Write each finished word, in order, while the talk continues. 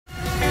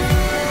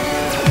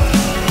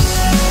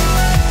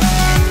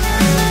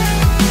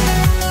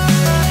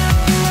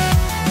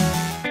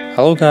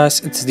Hello guys,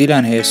 it's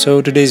Dylan here.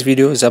 So today's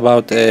video is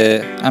about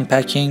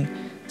unpacking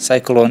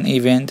Cyclone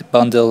event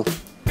bundle.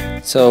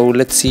 So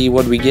let's see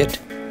what we get.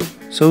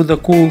 So the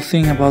cool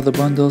thing about the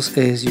bundles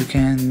is you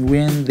can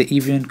win the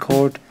event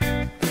code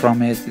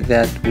from it.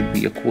 That would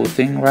be a cool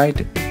thing,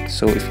 right?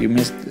 So if you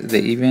missed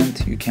the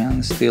event, you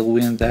can still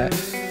win that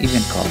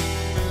event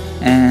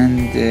code.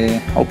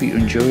 And hope you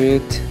enjoy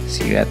it.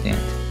 See you at the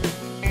end.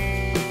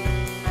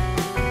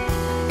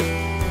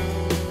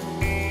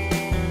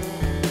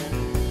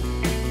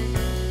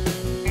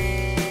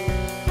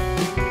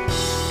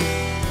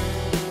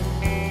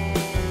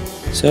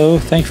 So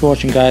thanks for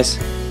watching guys.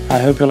 I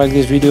hope you like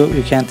this video.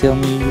 You can tell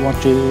me you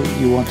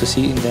want to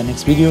see in the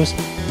next videos,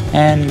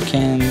 and you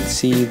can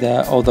see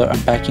the other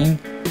unpacking.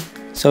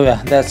 So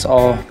yeah, that's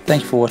all.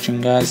 Thank you for watching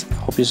guys.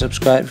 Hope you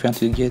subscribe if you want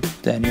to get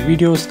the new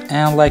videos,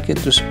 and like it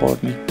to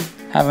support me.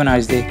 Have a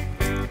nice day.